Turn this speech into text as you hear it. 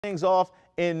Things off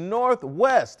in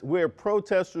Northwest, where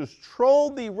protesters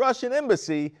trolled the Russian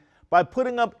embassy by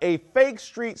putting up a fake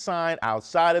street sign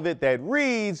outside of it that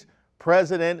reads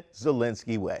President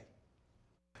Zelensky Way.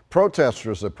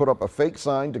 Protesters have put up a fake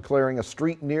sign declaring a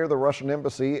street near the Russian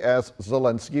embassy as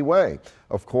Zelensky Way.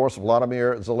 Of course,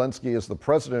 Vladimir Zelensky is the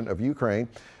president of Ukraine.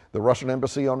 The Russian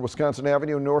embassy on Wisconsin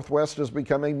Avenue Northwest has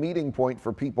become a meeting point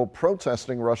for people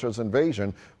protesting Russia's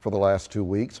invasion for the last 2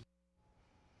 weeks.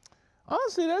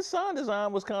 Honestly, that sign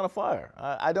design was kind of fire.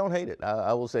 I don't hate it.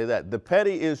 I will say that. The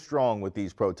petty is strong with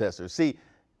these protesters. See,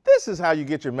 this is how you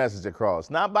get your message across.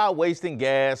 Not by wasting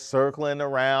gas, circling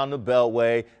around the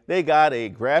Beltway. They got a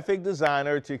graphic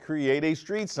designer to create a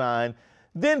street sign,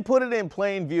 then put it in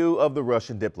plain view of the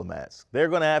Russian diplomats. They're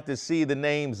going to have to see the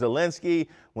name Zelensky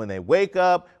when they wake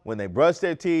up, when they brush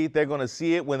their teeth. They're going to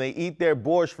see it when they eat their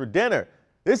borscht for dinner.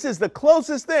 This is the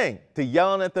closest thing to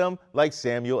yelling at them like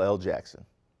Samuel L. Jackson.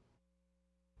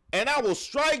 And I will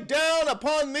strike down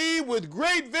upon thee with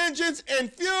great vengeance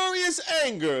and furious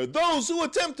anger those who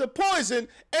attempt to poison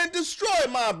and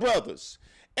destroy my brothers.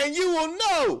 And you will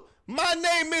know my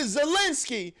name is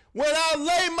Zelensky when I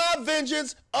lay my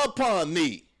vengeance upon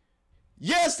thee.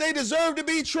 Yes, they deserve to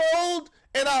be trolled,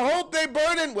 and I hope they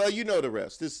burden. Well, you know the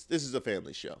rest. This is a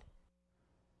family show.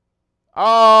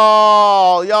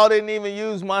 Oh, y'all didn't even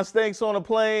use my stinks on a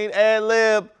plane ad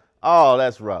lib. Oh,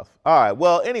 that's rough. All right.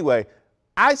 Well, anyway,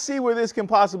 I see where this can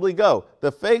possibly go.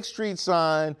 The fake street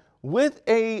sign with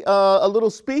a little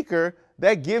speaker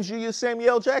that gives you your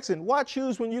Samuel L. Jackson. Why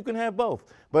choose when you can have both?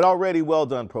 But already well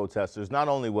done, protesters. Not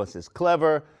only was this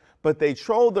clever, but they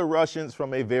trolled the Russians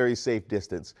from a very safe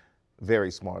distance.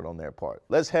 Very smart on their part.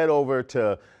 Let's head over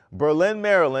to Berlin,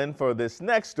 Maryland for this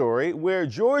next story, where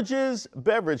George's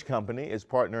Beverage Company is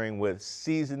partnering with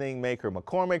seasoning maker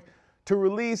McCormick to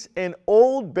release an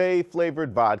Old Bay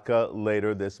flavored vodka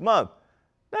later this month.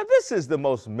 Now, this is the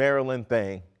most Maryland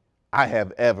thing I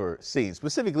have ever seen,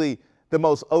 specifically the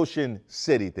most Ocean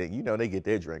City thing. You know, they get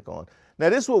their drink on. Now,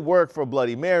 this will work for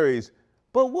Bloody Marys,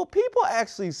 but will people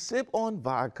actually sip on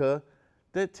vodka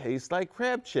that tastes like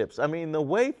crab chips? I mean, the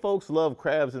way folks love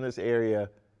crabs in this area,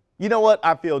 you know what?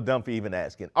 I feel dumb for even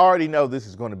asking. I already know this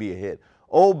is going to be a hit.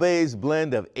 Old Bay's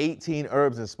blend of 18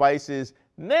 herbs and spices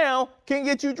now can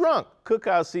get you drunk.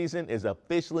 Cookout season is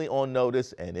officially on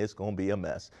notice, and it's going to be a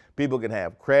mess. People can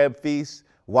have crab feasts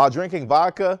while drinking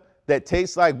vodka that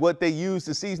tastes like what they use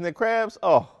to season the crabs.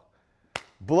 Oh,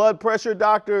 blood pressure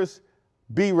doctors,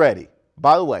 be ready.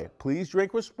 By the way, please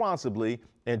drink responsibly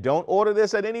and don't order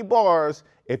this at any bars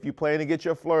if you plan to get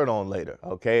your flirt on later,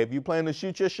 okay? If you plan to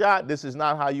shoot your shot, this is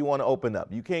not how you want to open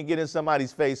up. You can't get in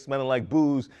somebody's face smelling like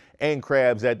booze and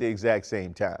crabs at the exact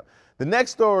same time. The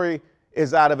next story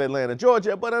is out of Atlanta,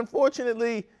 Georgia, but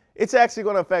unfortunately, it's actually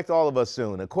going to affect all of us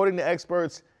soon. According to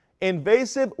experts,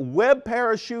 invasive web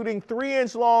parachuting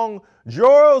 3-inch long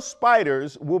Joro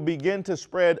spiders will begin to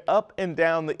spread up and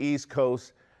down the East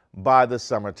Coast by the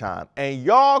summertime. And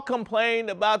y'all complained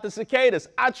about the cicadas.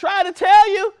 I tried to tell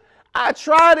you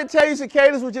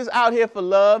cicadas were just out here for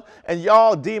love, and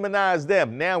y'all demonized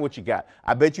them. Now what you got?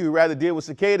 I bet you'd rather deal with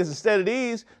cicadas instead of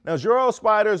these. Now, Joro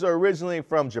spiders are originally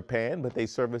from Japan, but they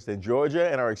surfaced in Georgia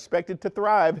and are expected to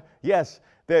thrive. Yes,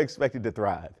 they're expected to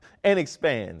thrive and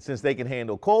expand since they can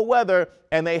handle cold weather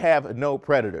and they have no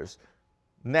predators.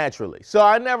 Naturally. So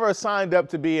I never signed up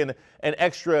to be an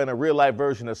extra in a real-life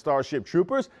version of Starship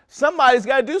Troopers. Somebody's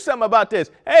got to do something about this.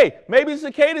 Hey, maybe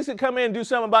cicadas can come in and do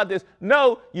something about this.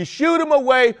 No, you shoot them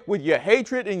away with your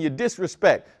hatred and your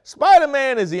disrespect.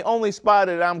 Spider-Man is the only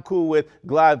spider that I'm cool with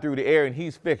glide through the air, and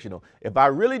he's fictional. If I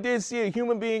really did see a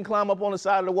human being climb up on the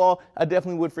side of the wall, I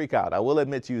definitely would freak out. I will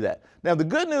admit to you that. Now, the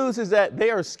good news is that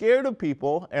they are scared of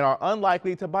people and are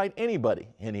unlikely to bite anybody.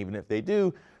 And even if they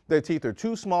do, their teeth are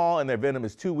too small and their venom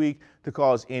is too weak to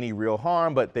cause any real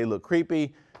harm, but they look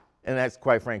creepy, and that's,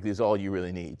 quite frankly, is all you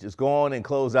really need. Just go on and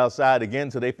close outside again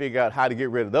until they figure out how to get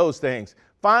rid of those things.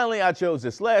 Finally, I chose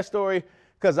this last story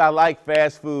because I like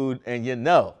fast food, and you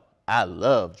know I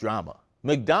love drama.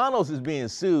 McDonald's is being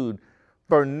sued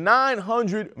for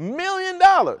 $900 million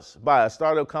by a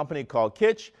startup company called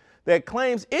Kitch that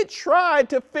claims it tried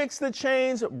to fix the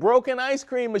chain's broken ice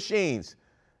cream machines.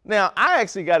 Now, I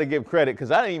actually got to give credit because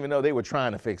I didn't even know they were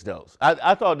trying to fix those.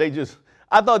 I thought they just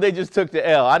took the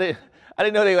L. I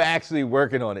didn't know they were actually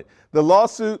working on it. The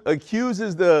lawsuit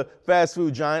accuses the fast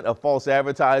food giant of false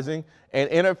advertising and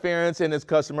interference in its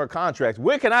customer contracts.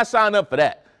 Where can I sign up for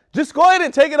that? Just go ahead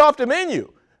and take it off the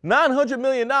menu. $900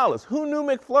 million. Who knew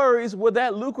McFlurries were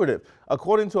that lucrative?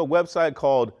 According to a website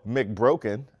called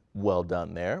McBroken, well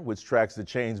done there, which tracks the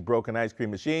chain's broken ice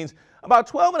cream machines, about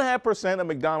 12.5% of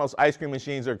McDonald's ice cream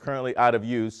machines are currently out of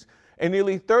use, and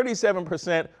nearly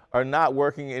 37% are not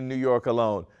working in New York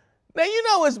alone. Now, you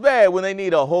know it's bad when they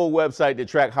need a whole website to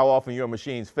track how often your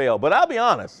machines fail, but I'll be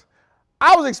honest,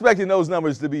 I was expecting those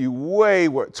numbers to be way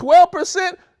worse.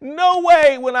 12%? No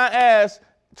way when I asked.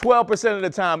 12% of the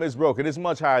time it's broken. It's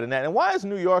much higher than that. And why is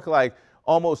New York like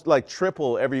almost like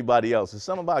triple everybody else? Is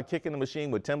something about kicking the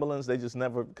machine with Timberlands? They just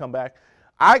never come back?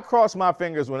 I cross my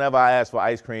fingers whenever I ask for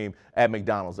ice cream at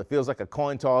McDonald's. It feels like a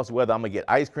coin toss whether I'm going to get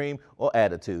ice cream or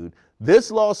attitude. This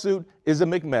lawsuit is a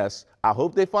McMess. I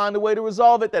hope they find a way to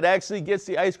resolve it that actually gets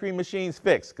the ice cream machines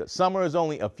fixed, because summer is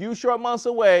only a few short months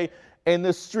away and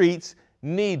the streets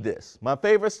need this. My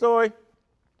favorite story?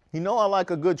 You know I like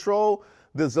a good troll?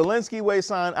 The Zelensky Way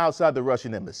sign outside the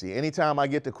Russian embassy. Anytime I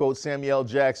get to quote Samuel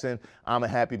Jackson, I'm a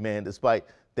happy man, despite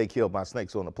they killed my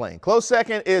snakes on the plane. Close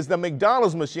second is the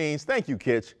McDonald's machines. Thank you,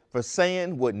 Kitch, for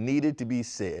saying what needed to be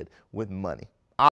said with money.